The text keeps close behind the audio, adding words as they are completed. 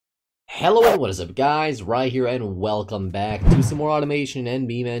Hello and what is up guys, right here and welcome back to some more automation and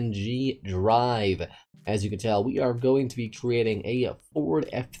BeamNG.Drive. As you can tell, we are going to be creating a Ford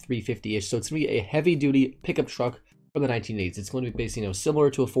F350-ish, so it's going to be a heavy-duty pickup truck from the 1980s. It's going to be basically, similar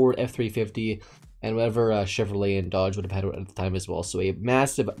to a Ford F350 and whatever Chevrolet and Dodge would have had at the time as well. So a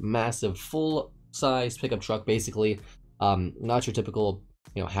massive, full-size pickup truck, basically. Not your typical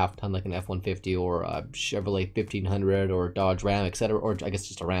half ton like an F-150 or a Chevrolet 1500 or Dodge Ram, etc., or I guess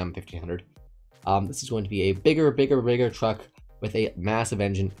just a Ram 1500. This is going to be a bigger truck with a massive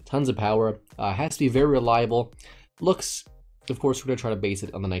engine, tons of power. Has to be very reliable. Looks, of course, we're going to try to base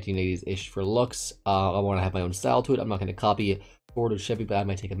it on the 1980s-ish for looks. I want to have my own style to it. I'm not going to copy Ford or Chevy, but I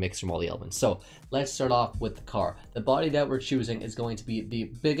might take a mix from all the elements. So let's start off with the car. The body that we're choosing is going to be the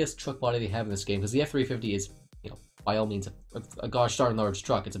biggest truck body they have in this game, because the F350 is, by all means, a gosh darn large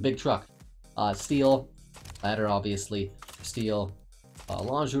truck. It's a big truck. Steel, ladder, obviously, steel.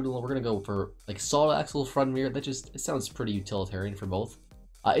 Longitudinal, we're gonna go for like solid axle front and rear. It sounds pretty utilitarian for both.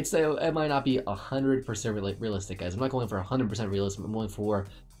 It might not be 100% realistic, guys. I'm not going for 100% realism. I'm going for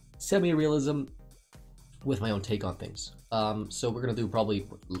semi-realism with my own take on things. So we're gonna do probably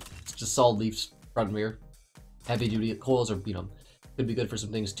just solid leafs front and rear. Heavy duty coils are, could be good for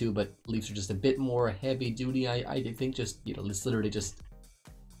some things too, but leafs are just a bit more heavy duty. I think just, it's literally just,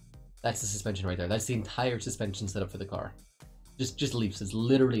 that's the suspension right there. That's the entire suspension setup for the car. Just leafs. It's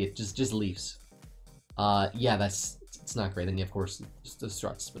literally just leafs. Yeah, it's not great. And of course, just the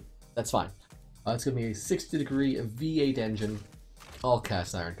struts, but that's fine. It's gonna be a 60-degree V8 engine, all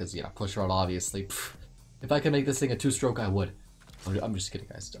cast iron, because push rod, obviously. Pfft. If I could make this thing a 2-stroke, I would. I'm just kidding,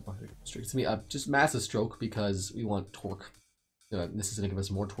 guys. It's gonna be just massive stroke because we want torque. This is going to give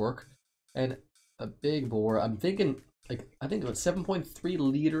us more torque and a big bore. I'm thinking, I think about 7.3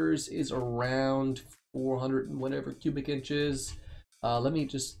 liters is around 400 and whatever cubic inches. Let me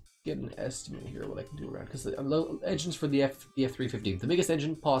just get an estimate here what I can do around, because the engines for the F350, the biggest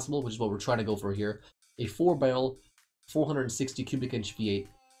engine possible, which is what we're trying to go for here, a 4-barrel 460 cubic inch V8,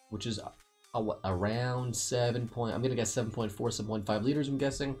 which is around I'm going to guess 7.4, 7.5 liters. I'm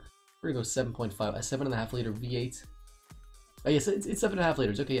guessing we're going to go 7.5, a 7.5 liter V8. Oh yes, it's 7.5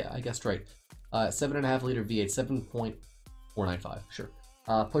 liters. Okay, yeah, I guessed right. 7.5 liter V8, 7.495. Sure.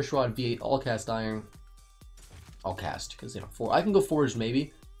 Push rod V8, all cast iron. All cast, because I can go forged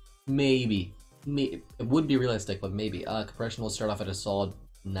maybe. Maybe. It would be realistic, but maybe. Compression will start off at a solid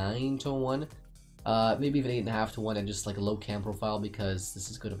 9 to 1. Maybe even 8.5 to 1, and just like a low cam profile, because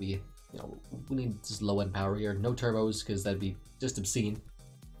this is going to be, we need just low end power here. No turbos, because that'd be just obscene.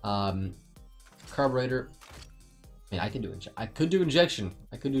 Carburetor. I could do injection.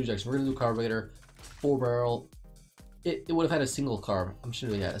 We're gonna do carburetor, 4-barrel. It would have had a single carb. I'm sure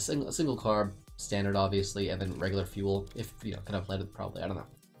we had a single carb, standard obviously, and then regular fuel. If could have led it probably. I don't know.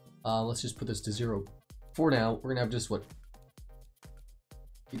 Let's just put this to 0 for now. We're gonna have just what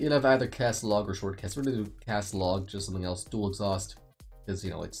you can have either cast log or short cast. We're gonna do cast log, just something else. Dual exhaust, because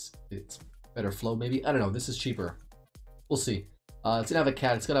it's better flow maybe. I don't know. This is cheaper. We'll see. It's gonna have a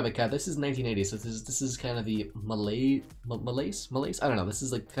cat. This is 1980, so this is kind of the Malays. I don't know. This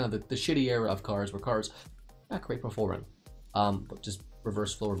is like kind of the shitty era of cars, where cars not great performing. But just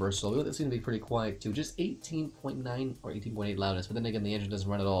reverse flow, reversal. It's gonna be pretty quiet too. Just 18.9 or 18.8 loudness. But then again, the engine doesn't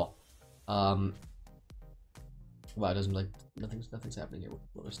run at all. Wow, it doesn't nothing's happening here.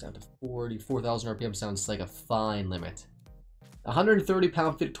 We'll just down to 44,000 RPM. Sounds like a fine limit. 130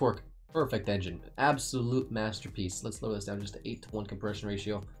 pound-feet of torque. Perfect engine, absolute masterpiece. Let's lower this down just to 8 to 1 compression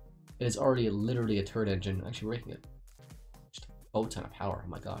ratio. It is already literally a turd engine. Actually, we're making it just a boat ton of power. Oh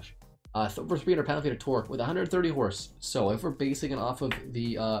my gosh. Over 300 pound-feet of torque with 130 horse. So if we're basing it off of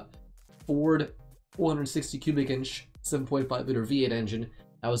the Ford 460 cubic inch 7.5 liter V8 engine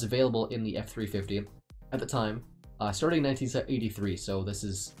that was available in the F350 at the time, starting in 1983. So this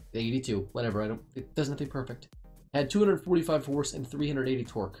is 82, whatever. It doesn't have to be perfect. Had 245 horse and 380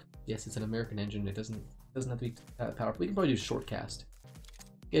 torque. Yes, it's an American engine. It doesn't have to be powerful. We can probably do short cast.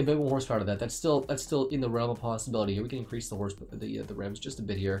 Get a bit more horsepower to that. That's still in the realm of possibility here. We can increase the the revs just a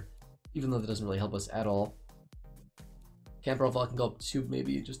bit here, even though that doesn't really help us at all. Cam profile can go up to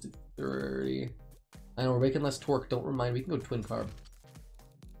maybe just a 30. I know we're making less torque. Don't remind. We can go twin carb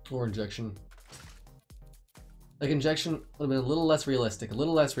or injection. Like injection would have been a little less realistic.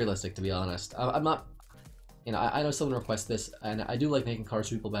 To be honest. I'm not. I know someone requests this, and I do like making cars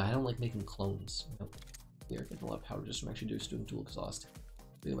streetable, but I don't like making clones. Here, getting a lot of power just from actually doing dual exhaust.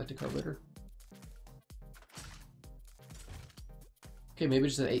 Maybe back to carburetor. Okay, maybe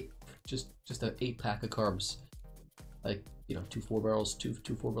just an 8, just an 8-pack of carbs, like 2 4-barrels, two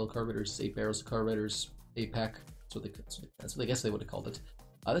 4-barrel carburetors, 8 barrels of carburetors, 8-pack. That's what I guess they would have called it.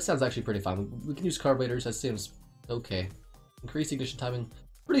 This sounds actually pretty fun. We can use carburetors. That seems okay. Increase ignition timing.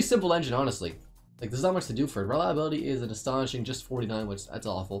 Pretty simple engine, honestly. Like, there's not much to do for it. Reliability is an astonishing just 49, which that's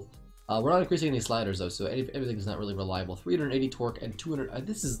awful. We're not increasing any sliders though, so everything is not really reliable. 380 torque and 200.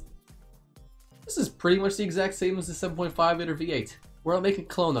 This is pretty much the exact same as the 7.5 liter V8. We're not making a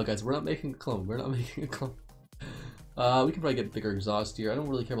clone though, guys. We're not making a clone. We're not making a clone. We can probably get bigger exhaust here. I don't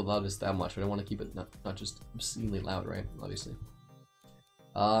really care about loudness that much, but I want to keep it not just obscenely loud, right? Obviously.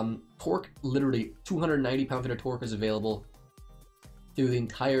 Torque, literally 290 pound-feet of torque is available through the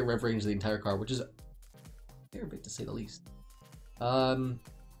entire rev range of the entire car, which is a fair bit to say the least.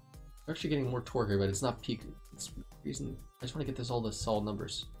 We're actually getting more torque here, but it's not peak. It's reason I just want to get all the solid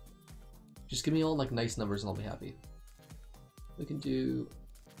numbers. Just give me all like nice numbers and I'll be happy. We can do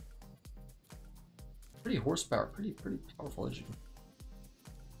pretty horsepower, pretty powerful engine.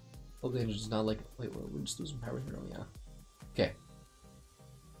 Hope the engine's not like we're just losing power here. Oh yeah. Okay.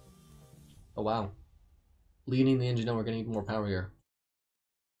 Oh wow. Leaning the engine down, we're getting even more power here.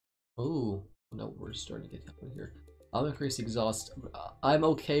 Oh no, we're starting to get down here. I'll increase the exhaust. I'm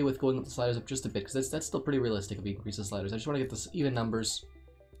okay with going up the sliders up just a bit because that's still pretty realistic if we increase the sliders. I just want to get this even numbers.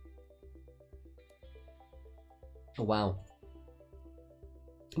 Oh wow.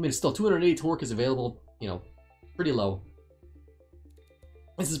 I mean, it's still 280 torque is available, you know, pretty low.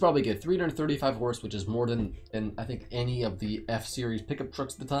 This is probably good. 335 horse, which is more than I think any of the F-Series pickup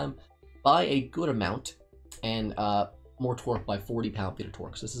trucks at the time, by a good amount, and more torque by 40 pound-feet of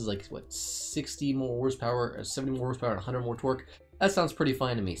torque. So this is like, what, 60 more horsepower, 70 more horsepower, and 100 more torque. That sounds pretty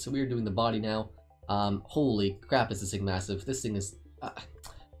fine to me. So we are doing the body now. Holy crap, is this thing massive. This thing is... I'm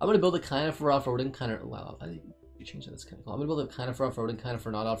going to build it kind of for off-roading, kind of... Wow, I think you changed that. That's kind of cool. I'm going to build it kind of for off-roading, kind of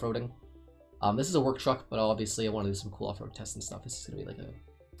for not off-roading. This is a work truck, but obviously I want to do some cool off-road tests and stuff. This is going to be like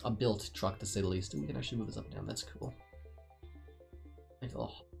a built truck, to say the least. We can actually move this up and down. That's cool.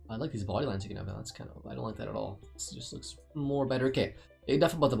 Oh, I like these body lines you can have now. That's kind of... I don't like that at all. This just looks more better. Okay,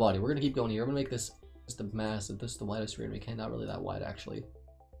 enough about the body. We're going to keep going here. I'm going to make this just a massive... This is the widest rear end we can. Not really that wide, actually.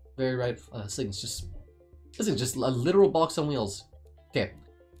 Very right. This thing's just a literal box on wheels. Okay.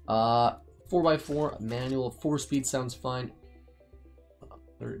 4x4 manual. 4-speed sounds fine.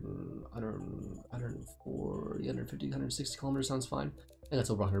 140, 150, 160 kilometers sounds fine. I think that's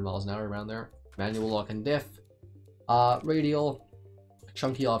over 100 miles an hour around there. Manual lock and diff. Radial.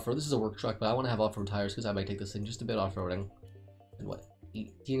 Chunky off-road. This is a work truck, but I want to have off-road tires because I might take this thing just a bit off-roading. And what,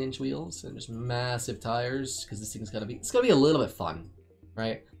 18-inch wheels and just massive tires because this thing's gotta be. It's gotta be a little bit fun,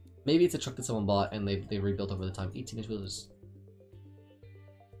 right? Maybe it's a truck that someone bought and they rebuilt over the time. 18-inch wheels is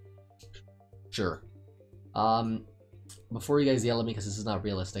sure. Before you guys yell at me because this is not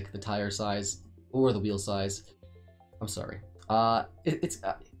realistic, the tire size or the wheel size. I'm sorry.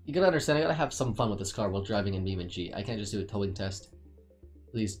 You gotta understand. I gotta have some fun with this car while driving in BeamNG. I can't just do a towing test.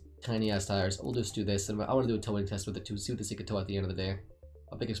 These tiny ass tires. We'll just do this, and I want to do a towing test with it too. See what this thing can tow at the end of the day.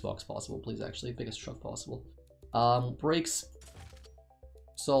 Biggest box possible, please. Actually, biggest truck possible. Brakes,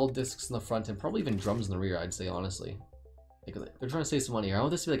 solid discs in the front, and probably even drums in the rear. I'd say honestly. Like, they're trying to save some money here. I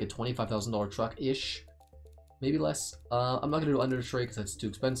want this to be like a $25,000 truck ish, maybe less. I'm not gonna do under the tray because that's too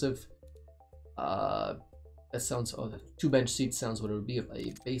expensive. That sounds. Oh, the 2 bench seats sounds what it would be.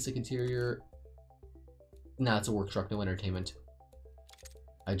 A basic interior. Nah, it's a work truck. No entertainment.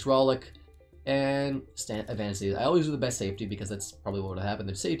 Hydraulic and advanced safety. I always do the best safety because that's probably what would happen.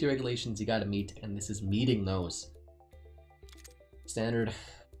 There's safety regulations you gotta meet, and this is meeting those. Standard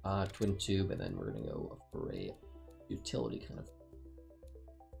twin tube, and then we're gonna go for a utility kind of.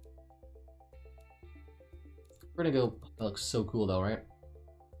 We're gonna go. That looks so cool though, right?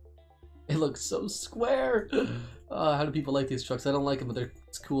 It looks so square. How do people like these trucks? I don't like them, but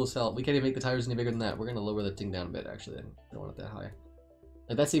it's cool as hell. We can't even make the tires any bigger than that. We're gonna lower the thing down a bit. Actually, I don't want it that high.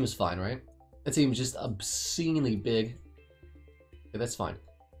 Like, that seems fine, right? That seems just obscenely big. Okay, that's fine.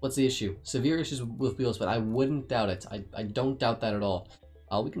 What's the issue? Severe issues with wheels, but I wouldn't doubt it. I don't doubt that at all.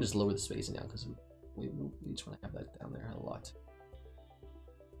 We can just lower the spacing down because we just want to have that down there a lot.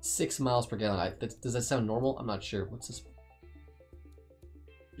 6 miles per gallon. Does that sound normal? I'm not sure. What's this?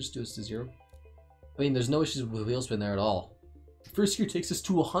 Just do this to 0. I mean, there's no issues with wheel spin there at all. First gear takes us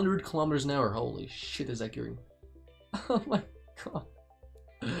to 100 kilometers an hour. Holy shit, is that gearing? Oh my god.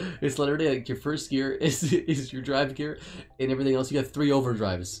 It's literally like your first gear is your drive gear, and everything else you got 3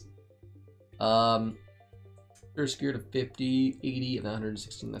 overdrives. First gear to 50, 80, and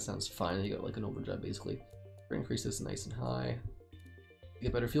 116. That sounds fine. You got like an overdrive basically. We're gonna increase this nice and high.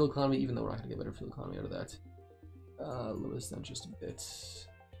 Get better fuel economy, even though we're not gonna get better fuel economy out of that. Lower this down just a bit.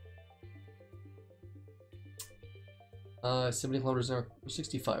 70 kilometers an hour, or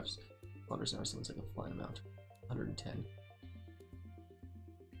 65 kilometers an hour sounds like a fine amount. 110.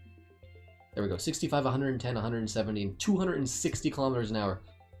 There we go. 65, 110, 170, and 260 kilometers an hour.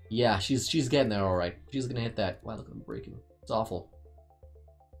 Yeah, she's getting there all right. She's gonna hit that. Wow, look at them braking. It's awful.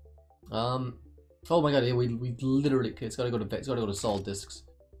 Oh my god, yeah, we literally, okay, it's gotta go to solid discs.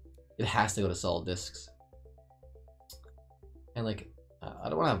 It has to go to solid discs. And like, I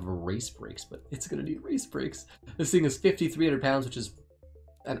don't want to have race brakes, but it's gonna need race brakes. This thing is 5,300 pounds, which is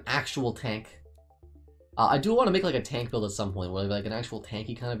an actual tank. I do want to make like a tank build at some point, where like an actual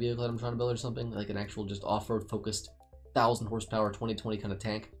tanky kind of vehicle that I'm trying to build or something, like an actual just off-road focused 1,000 horsepower 2020 kind of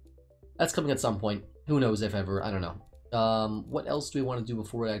tank. That's coming at some point. Who knows if ever? I don't know. What else do we want to do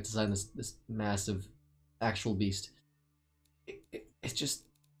before I design this massive actual beast? It's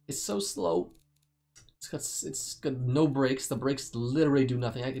so slow. It's got no brakes. The brakes literally do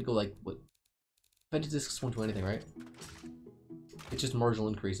nothing. I could go like what? Venti discs won't do anything, right? It's just marginal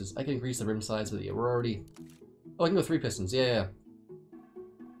increases. I can increase the rim size, but yeah, we're already. Oh, I can go 3 pistons. Yeah.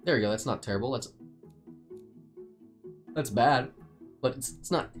 There we go. That's not terrible. That's bad, but it's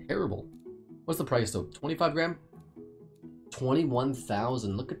not terrible. What's the price though? 25 grand?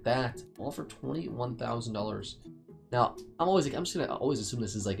 21,000. Look at that. All for $21,000. Now, I'm just gonna always assume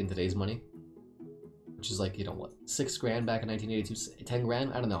this is like in today's money, which is like, you know what, 6 grand back in 1982, 10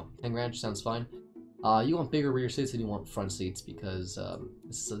 grand? I don't know. 10 grand sounds fine. You want bigger rear seats and you want front seats because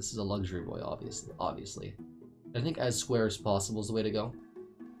this is a luxury boy, obviously. I think as square as possible is the way to go.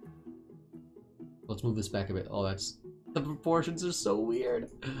 Let's move this back a bit. Oh, the proportions are so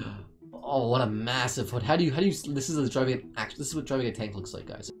weird. Oh, what a massive hood. How do you this is what driving a tank looks like,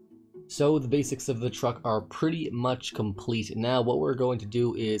 guys. So the basics of the truck are pretty much complete. Now what we're going to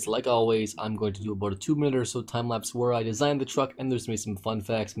do is, like always, I'm going to do about a 2-minute or so time lapse where I designed the truck and there's gonna be some fun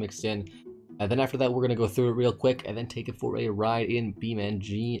facts mixed in. And then after that we're gonna go through it real quick and then take it for a ride in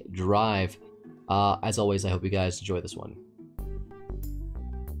BeamNG.Drive. As always, I hope you guys enjoy this one.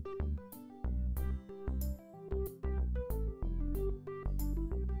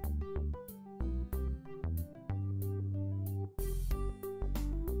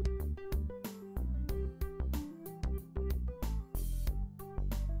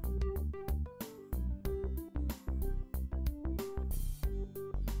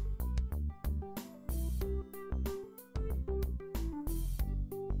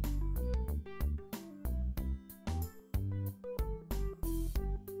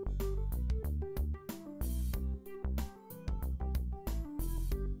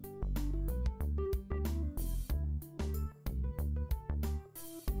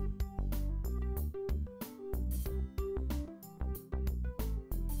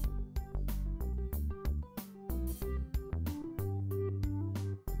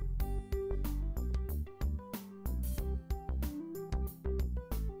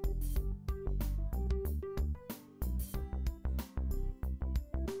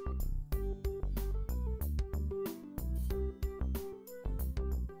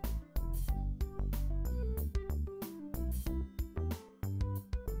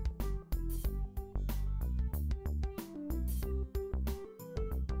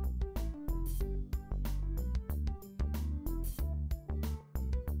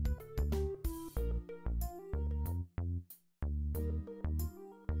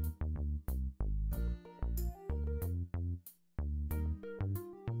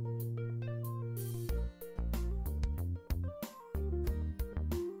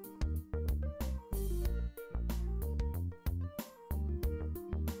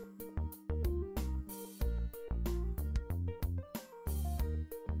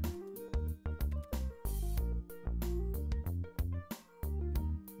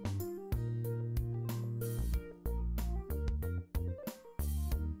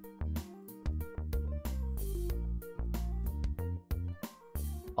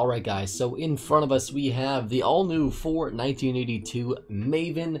 Alright guys, so in front of us we have the all-new Ford 1982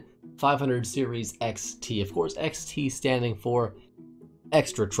 Maven 500 Series XT. Of course, XT standing for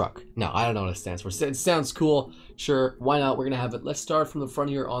extra truck. Now, I don't know what it stands for. It sounds cool. Sure, why not? We're going to have it. Let's start from the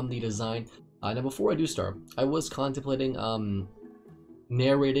front here on the design. Now, before I do start, I was contemplating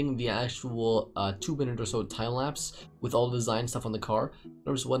narrating the actual 2-minute or so time lapse with all the design stuff on the car.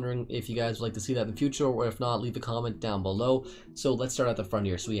 I was wondering if you guys would like to see that in the future, or if not, leave a comment down below. So let's start at the front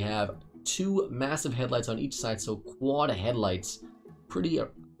here. So we have 2 massive headlights on each side, so quad headlights. Pretty,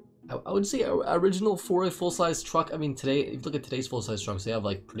 I would say, original for a full-size truck. I mean, today, if you look at today's full-size trucks, they have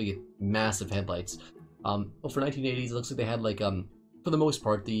like pretty massive headlights. But for 1980s, it looks like they had like for the most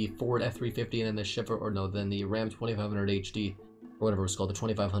part, the Ford F350 and then the Chevy, or no, then the Ram 2500 HD. Or whatever it's called, the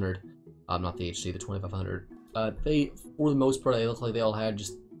 2500, not the HD, the 2500. They, for the most part, they look like they all had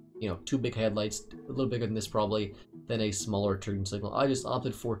just, you know, 2 big headlights, a little bigger than this probably. then a smaller turn signal. I just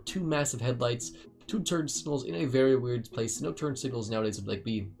opted for two massive headlights, two turn signals in a very weird place. No turn signals nowadays would like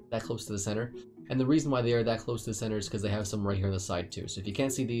be that close to the center. And the reason why they are that close to the center is because they have some right here on the side too. So if you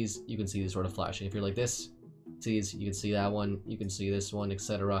can't see these, you can see these sort of flashing. If you're like this, see these, you can see that one, you can see this one,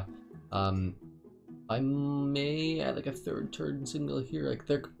 etc. I may add like a third turn signal here. Like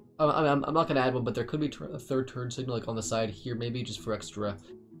there, I'm not gonna add one, but there could be a third turn signal like on the side here, maybe just for extra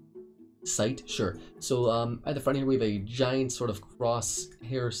sight. Sure. So at the front here we have a giant sort of cross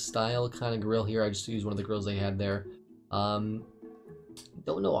hairstyle kind of grill here. I just used one of the grills they had there.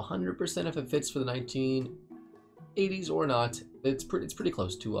 Don't know 100% if it fits for the 1980s or not. It's pretty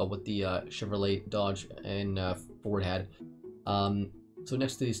close to what the Chevrolet, Dodge, and Ford had. So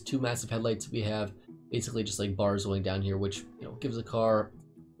next to these two massive headlights, we have basically just like bars going down here, which gives the car.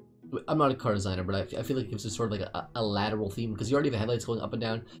 I'm not a car designer, but I feel like it gives it sort of like a lateral theme, because you already have the headlights going up and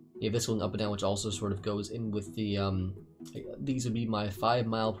down. You have this going up and down, which also sort of goes in with the these would be my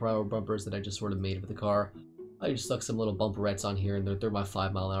 5-mile-per-hour bumpers that I just sort of made for the car. I just stuck some little bumperettes on here, and they're my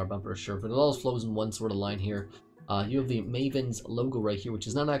 5-mile-an-hour bumpers, sure, but it all flows in one sort of line here. You have the Maven's logo right here, which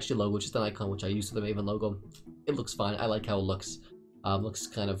is not actually a logo, it's just an icon, which I used for the Maven logo. It looks fine. I like how it looks. Looks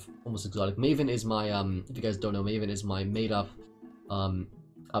kind of almost exotic. Maven is my, if you guys don't know, Maven is my made-up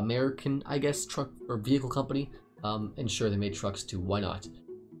American, I guess, truck or vehicle company. And sure, they made trucks too. Why not?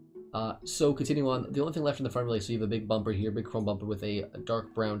 So continuing on, the only thing left in the front really, so you have a big bumper here, big chrome bumper with a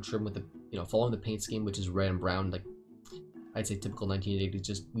dark brown trim with the, following the paint scheme, which is red and brown, like I'd say typical 1980s,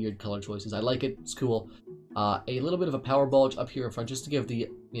 just weird color choices. I like it. It's cool. A little bit of a power bulge up here in front, just to give the,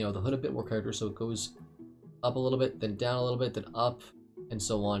 the hood a bit more character, so it goes up a little bit, then down a little bit, then up, and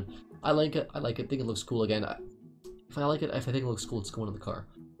so on. I like it. I like it. I think it looks cool again. If I like it, if I think it looks cool, it's going to the car.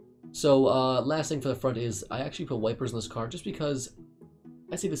 So last thing for the front is I actually put wipers in this car just because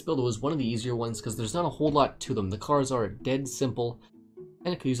I see this build was one of the easier ones because there's not a whole lot to them. The cars are dead simple,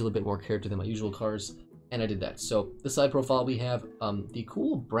 and it could use a little bit more character than my usual cars, and I did that. So the side profile, we have the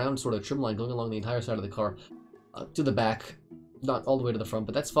cool brown sort of trim line going along the entire side of the car to the back. Not all the way to the front,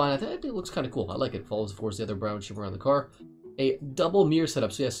 but that's fine. I think it looks kind of cool. I like it. Follows, of course, the other brown trim around the car. A double mirror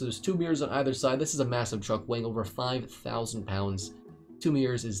setup. So yes, so there's two mirrors on either side. This is a massive truck weighing over 5,000 pounds. Two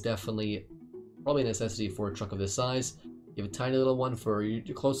mirrors is definitely probably a necessity for a truck of this size. You have a tiny little one for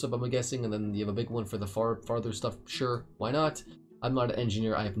your close-up, I'm guessing, and then you have a big one for the farther stuff. Sure, why not? I'm not an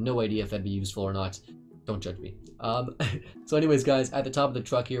engineer. I have no idea if that'd be useful or not. Don't judge me. So anyways, guys, at the top of the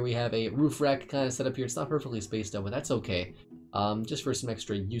truck here, we have a roof rack kind of set up here. It's not perfectly spaced out, but that's okay. Just for some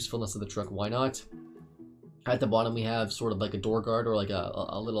extra usefulness of the truck, why not? At the bottom, we have sort of like a door guard or like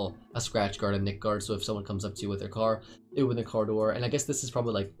a scratch guard, a nick guard. So if someone comes up to you with their car, they open the car door. And I guess this is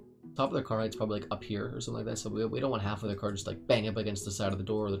probably like top of their car height's probably like up here or something like that. So we don't want half of their car just like bang up against the side of the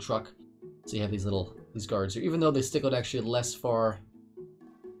door or the truck. So you have these guards here, even though they stick out actually less far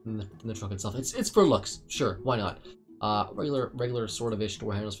than the truck itself. It's for looks, sure, why not? Regular sort of ish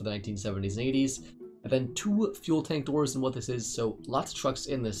door handles for the 1970s and 80s. And then two fuel tank doors, and what this is, so lots of trucks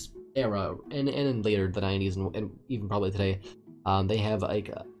in this era and in later the 90s and even probably today, they have like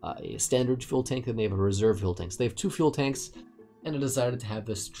a standard fuel tank, and they have a reserve fuel tank. So they have two fuel tanks, and I decided to have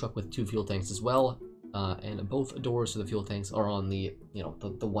this truck with two fuel tanks as well. And both doors to the fuel tanks are on the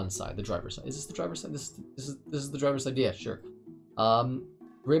the one side, the driver's side. Is this the driver's side? This is the driver's side. Yeah, sure.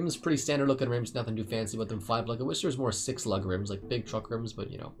 Rims, pretty standard looking rims, nothing too fancy with them. 5-lug. I wish there was more 6-lug rims, like big truck rims, but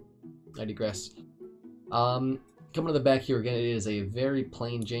I digress. Coming to the back here again, it is a very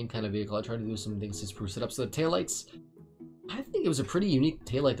plain Jane kind of vehicle. I tried to do some things to spruce it up. So the taillights, I think it was a pretty unique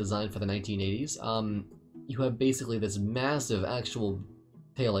taillight design for the 1980s. You have basically this massive actual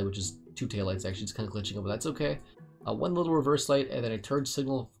taillight, which is two taillights actually. It's kind of glitching up, but that's okay. One little reverse light, and then a turn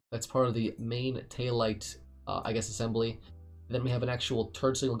signal. That's part of the main taillight, I guess, assembly. And then we have an actual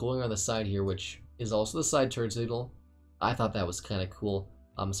turn signal going on the side here, which is also the side turn signal. I thought that was kind of cool.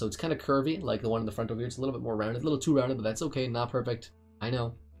 So it's kind of curvy, like the one in the front over here. It's a little bit more rounded, a little too rounded, but that's okay. Not perfect. I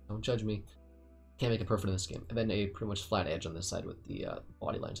know. Don't judge me. Can't make it perfect in this game. And then a pretty much flat edge on this side with the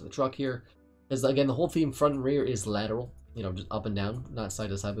body lines of the truck here. Because again, the whole theme front and rear is lateral, just up and down, not side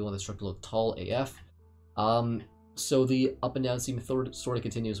to side. We want this truck to look tall AF. So the up and down theme sort of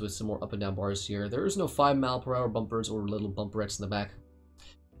continues with some more up and down bars here. There is no 5-mile-per-hour bumpers or little bumperettes in the back.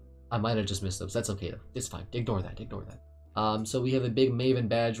 I might have just missed those. That's okay though. It's fine. Ignore that. Ignore that. So we have a big Maven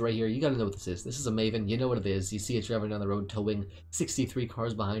badge right here. You gotta know what this is. This is a Maven. You know what it is. You see it driving down the road, towing 63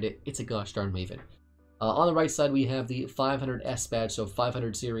 cars behind it. It's a gosh darn Maven. On the right side, we have the 500S badge, so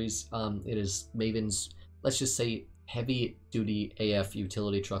 500 series. It is Maven's, let's just say, heavy-duty AF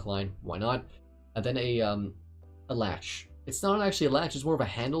utility truck line. Why not? And then a latch. It's not actually a latch. It's more of a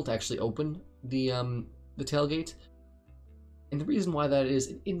handle to actually open the tailgate. And the reason why that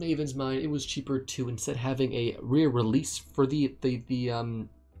is, in Maven's mind, it was cheaper to instead having a rear release for the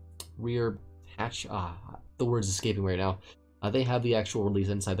rear hatch. The word's escaping right now. They have the actual release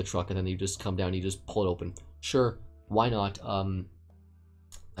inside the truck, and then you just come down, and you just pull it open. Sure, why not?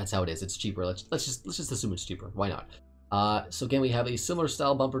 That's how it is. It's cheaper. Let's just assume it's cheaper. Why not? So again, we have a similar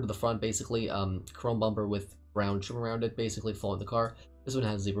style bumper to the front, basically chrome bumper with brown trim around it, basically following the car. This one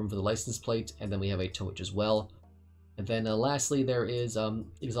has the room for the license plate, and then we have a tow hitch as well. And then lastly, there is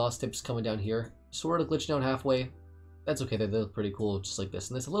exhaust tips coming down here, sort of glitched down halfway. That's okay, they look pretty cool, just like this.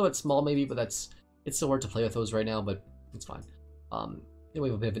 And it's a little bit small maybe, but it's still hard to play with those right now, but it's fine. Then we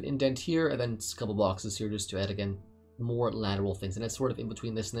have a bit of an indent here, and then a couple boxes here just to add, again, more lateral things. And it's sort of in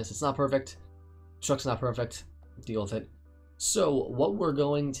between this and this. It's not perfect. The truck's not perfect. Deal with it. So what we're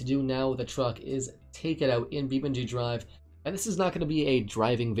going to do now with the truck is take it out in BeamNG.Drive. And this is not going to be a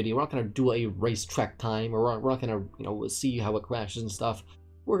driving video. We're not going to do a racetrack time, or we're not going to, see how it crashes and stuff.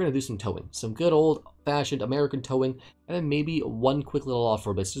 We're going to do some towing, some good old-fashioned American towing, and then maybe one quick little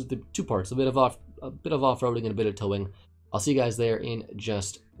off-road. It's just the two parts: a bit of off-roading and a bit of towing. I'll see you guys there in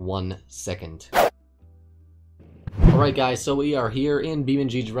just 1 second. All right, guys. So we are here in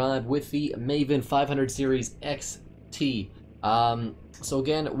BeamNG.Drive with the Maven 500 Series XT. So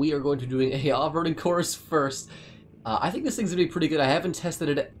again, we are going to be doing a off-roading course first. I think this thing's gonna be pretty good. I haven't tested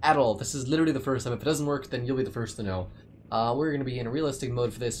it at all. This is literally the first time. If it doesn't work, then you'll be the first to know. We're gonna be in a realistic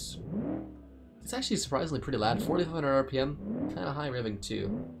mode for this. It's actually surprisingly pretty loud. 4,500 RPM, kind of high revving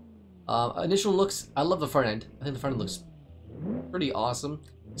too. Initial looks, I love the front end. I think the front end looks pretty awesome.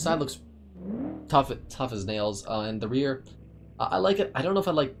 The side looks tough as nails, and the rear, I like it. I don't know if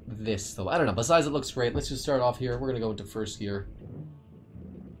I like this though. I don't know. Besides, it looks great. Let's just start off here. We're gonna go into first gear.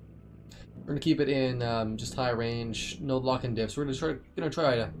 We're gonna keep it in just high range, no block and dips. We're gonna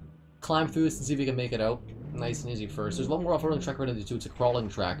try to climb through this and see if we can make it out nice and easy first. There's one more off-roading track we're gonna do. It's a crawling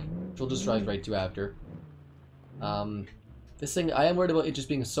track, which we'll just drive right to after. This thing, I am worried about it just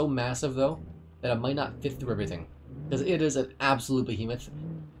being so massive though that it might not fit through everything, because it is an absolute behemoth.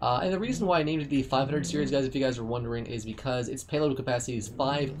 And the reason why I named it the 500 series, guys, if you guys are wondering, is because its payload capacity is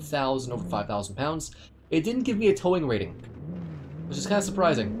 5,000 over 5,000 pounds. It didn't give me a towing rating, which is kind of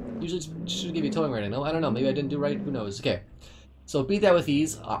surprising. Usually it should give you a towing rating. No, I don't know. Maybe I didn't do right. Who knows? Okay. So beat that with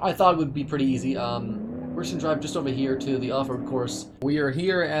ease. I thought it would be pretty easy. We're just going to drive just over here to the off-road course. We are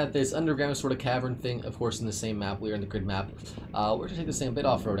here at this underground sort of cavern thing, of course, in the same map. We are in the grid map. We're going to take the same bit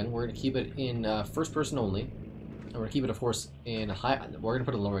off-roading. We're going to keep it in first person only. And we're going to keep it, of course, in high... We're going to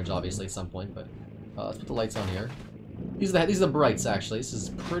put it in low range, obviously, at some point. But let's put the lights on here. These are the brights, actually. This is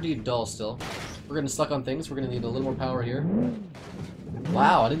pretty dull still. We're getting stuck on things. We're going to need a little more power here.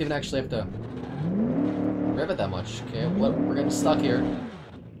 Wow, I didn't even actually have to rev it that much. Okay, we're getting stuck here.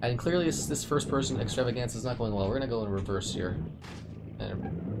 And clearly this first person extravaganza is not going well. We're going to go in reverse here.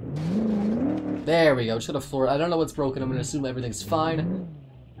 There we go. Should have floored. I don't know what's broken. I'm going to assume everything's fine.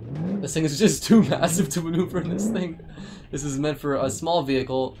 This thing is just too massive to maneuver in this thing. This is meant for a small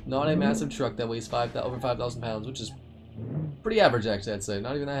vehicle, not a massive truck that weighs over 5,000 pounds, which is pretty average, actually, I'd say.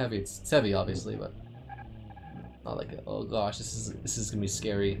 Not even that heavy. It's heavy, obviously, but not like it. Oh gosh, this is gonna be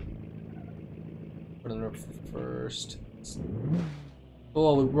scary. Put it up first.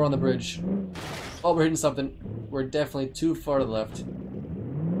 Oh, we're on the bridge. Oh, we're hitting something. We're definitely too far to the left.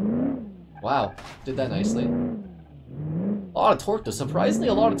 Wow, did that nicely. A lot of torque, though. Surprisingly,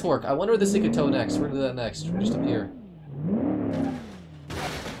 a lot of torque. I wonder if this thing could tow next. We're gonna do that next. We're just up here.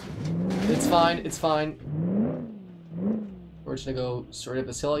 It's fine. It's fine. We're just gonna go straight up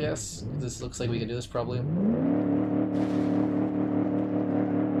this hill, I guess. This looks like we can do this probably.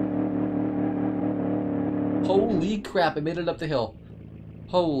 Holy crap! I made it up the hill.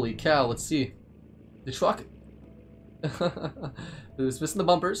 Holy cow! Let's see. The truck. It was missing the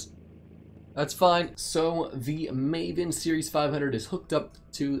bumpers. That's fine. So the Maven Series 500 is hooked up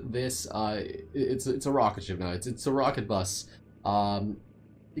to this. It's a rocket ship now. It's a rocket bus.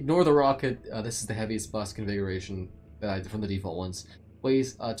 Ignore the rocket. This is the heaviest bus configuration from the default ones.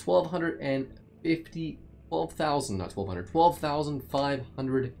 Weighs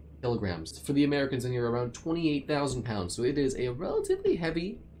 12,500 kilograms. For the Americans in here, around 28,000 pounds. So it is a relatively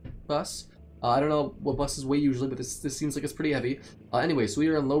heavy bus. I don't know what buses weigh usually, but this seems like it's pretty heavy. Anyway, so we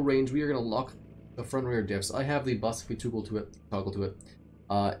are in low range. We are going to lock the front rear diffs. I have the bus if we toggle to it.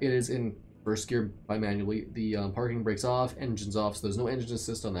 It is in first gear manually. The parking brake's off, engine's off, so there's no engine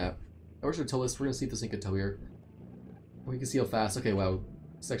assist on that. We're going to tow this. We're going to see if this thing can tow here. We can see how fast. Okay, wow.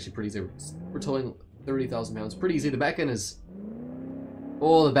 It's actually pretty easy. We're towing 30,000 pounds. Pretty easy. The back end is...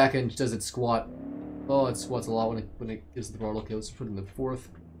 Oh, the back end does it squat. Oh, it squats a lot when it gives the throttle. Okay, let's put it in the fourth.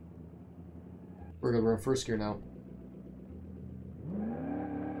 We're in first gear now.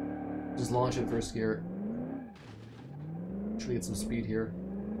 Just launch in first gear. Try to get some speed here.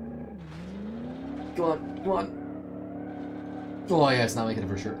 Come on, come on. Oh yeah, it's not making it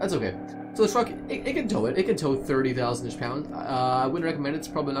for sure. That's okay. So the truck, it can tow it. It can tow 30,000-ish pounds. I wouldn't recommend it. It's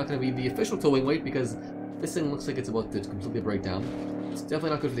probably not going to be the official towing weight because this thing looks like it's about to completely break down. It's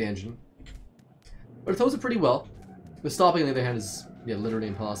definitely not good for the engine. But it tows it pretty well. The stopping, on the other hand, is literally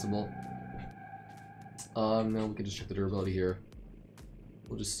impossible. No, we can just check the durability here.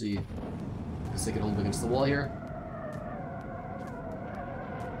 We'll just see. Just take it home against the wall here.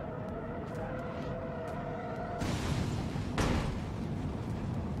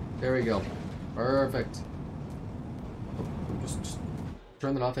 There we go. Perfect. Just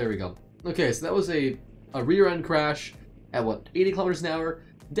turn that off. There we go. Okay, so that was a rear end crash at what, 80 kilometers an hour.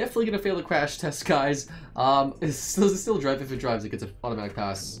 Definitely gonna fail the crash test, guys. Does it still drive? If it drives, it gets an automatic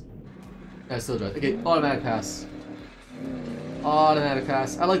pass. Yeah, it still drives. Okay, automatic pass. Automatic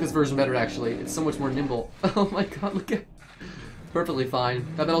pass. I like this version better, actually. It's so much more nimble. Oh my god, look at. Perfectly fine.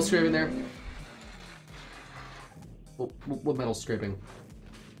 That metal scraping there. What metal scraping?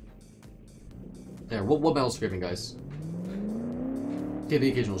 There, what metal scraping, guys? Okay,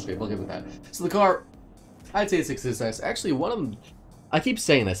 the occasional scrape, I'll give it that. So the car, I'd say it's a success. Actually, one of them, I keep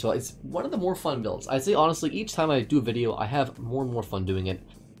saying this, but it's one of the more fun builds. I'd say, honestly, each time I do a video, I have more and more fun doing it.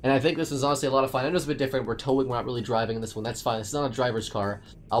 And I think this is honestly a lot of fun. I know it's a bit different. We're towing, we're not really driving in this one. That's fine. This is not a driver's car.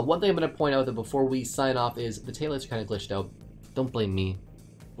 One thing I'm going to point out that before we sign off is the taillights are kind of glitched out. Don't blame me.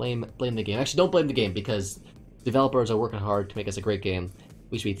 Blame the game. Actually, don't blame the game because developers are working hard to make us a great game.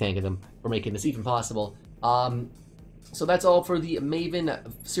 We should be thanking them for making this even possible. So that's all for the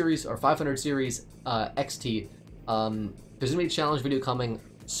Maven series, or 500 series XT. There's going to be a challenge video coming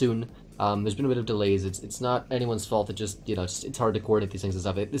soon. There's been a bit of delays. It's not anyone's fault. It just, it's hard to coordinate these things and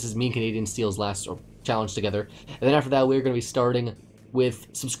stuff. This is me and Canadian Steel's last challenge together. And then after that, we're going to be starting with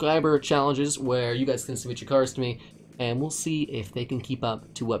subscriber challenges where you guys can submit your cars to me. And we'll see if they can keep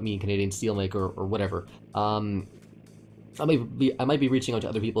up to what me and Canadian Steel make or whatever. I might be reaching out to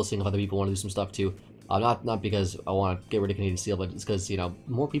other people, seeing if other people want to do some stuff too. Not because I want to get rid of Canadian Steel, but it's because,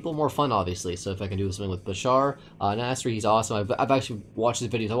 more people, more fun, obviously. So if I can do something with Bashar, Nasri, he's awesome. I've actually watched his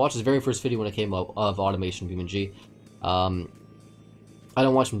videos. I watched his very first video when it came up of automation BeamNG. I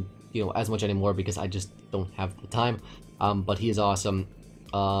don't watch him, as much anymore because I just don't have the time. But he is awesome.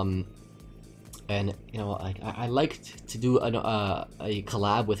 And, I liked to do a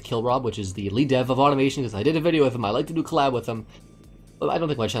collab with Killrob, which is the lead dev of automation, because I did a video with him. I like to do a collab with him. But I don't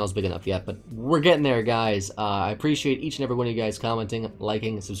think my channel's big enough yet, but we're getting there, guys. I appreciate each and every one of you guys commenting,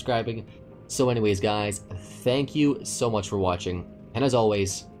 liking, subscribing. So anyways, guys, thank you so much for watching. And as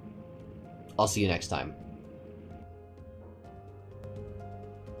always, I'll see you next time.